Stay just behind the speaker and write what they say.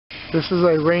This is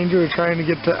a ranger trying to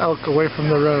get the elk away from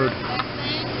the road.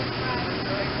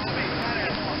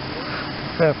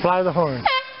 Yeah, fly the horn.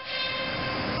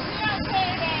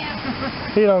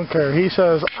 He don't care. He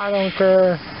says, I don't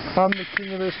care. I'm the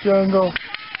king of this jungle.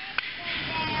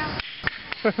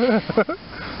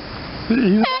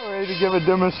 He's not ready to give a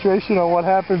demonstration on what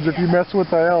happens if you mess with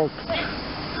the elk.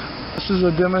 This is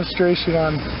a demonstration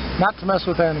on not to mess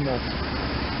with animals.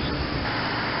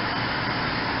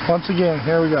 Once again,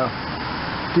 here we go.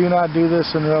 Do not do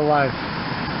this in real life.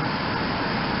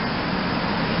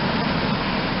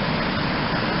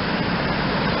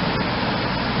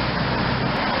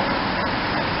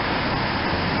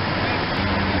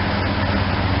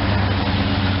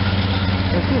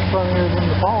 This is funnier than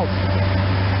the falls.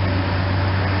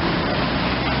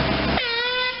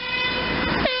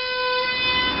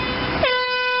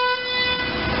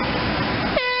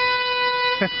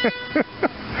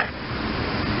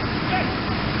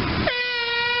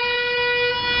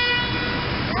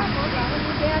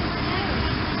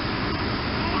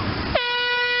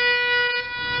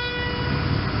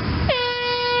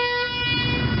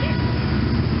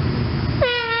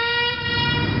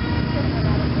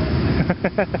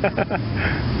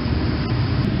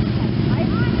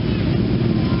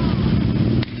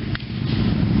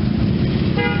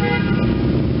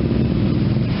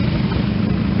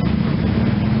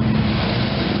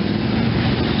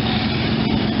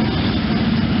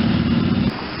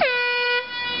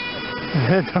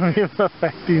 Don't even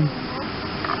affect him.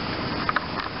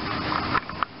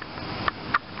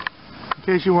 In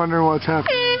case you're wondering what's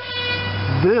happening,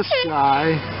 this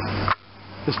guy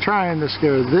is trying to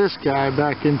scare this guy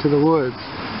back into the woods,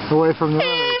 away from the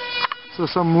road, so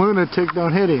some lunatic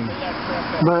don't hit him.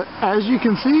 But as you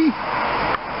can see,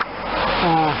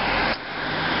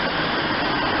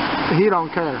 he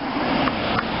don't care.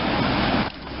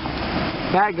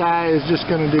 That guy is just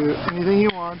going to do anything he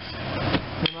wants,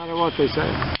 no matter what they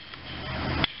say.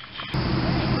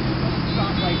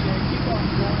 Stop right there. Keep on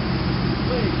going.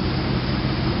 Please.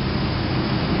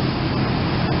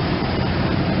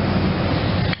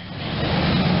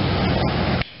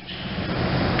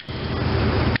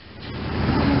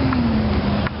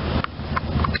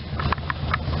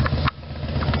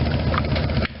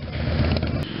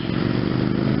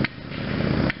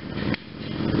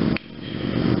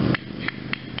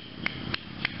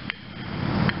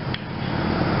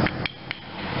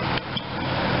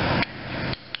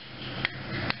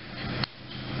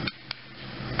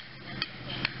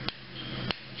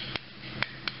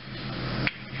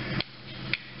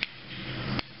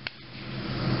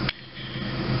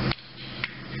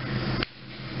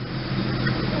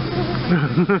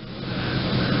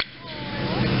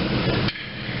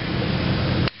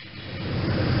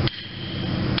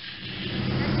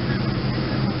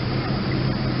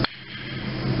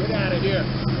 Get out of here.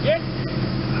 Get!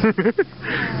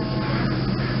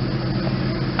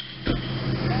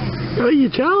 Well, you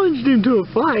challenged him to a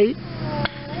fight.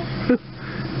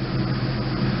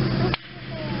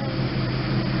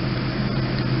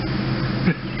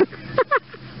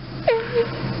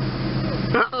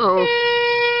 Uh-oh.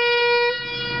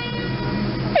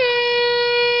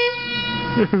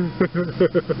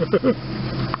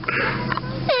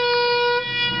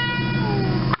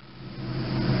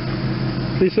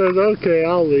 He says, okay,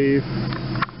 I'll leave.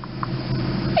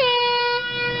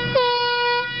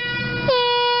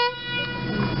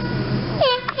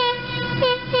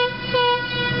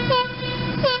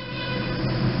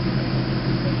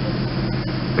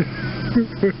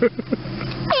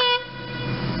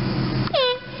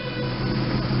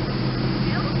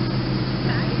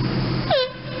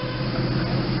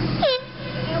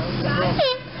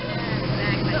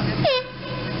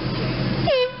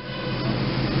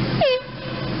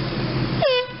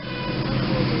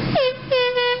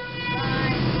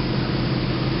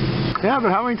 Yeah,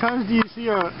 but how many times do you see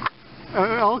a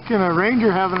elk and a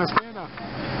ranger having a standoff?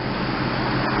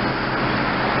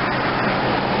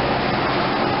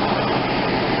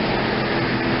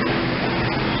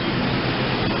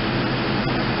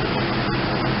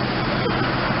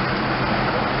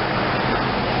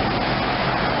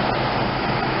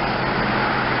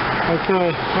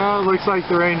 Okay, well, it looks like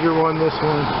the ranger won this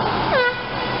one.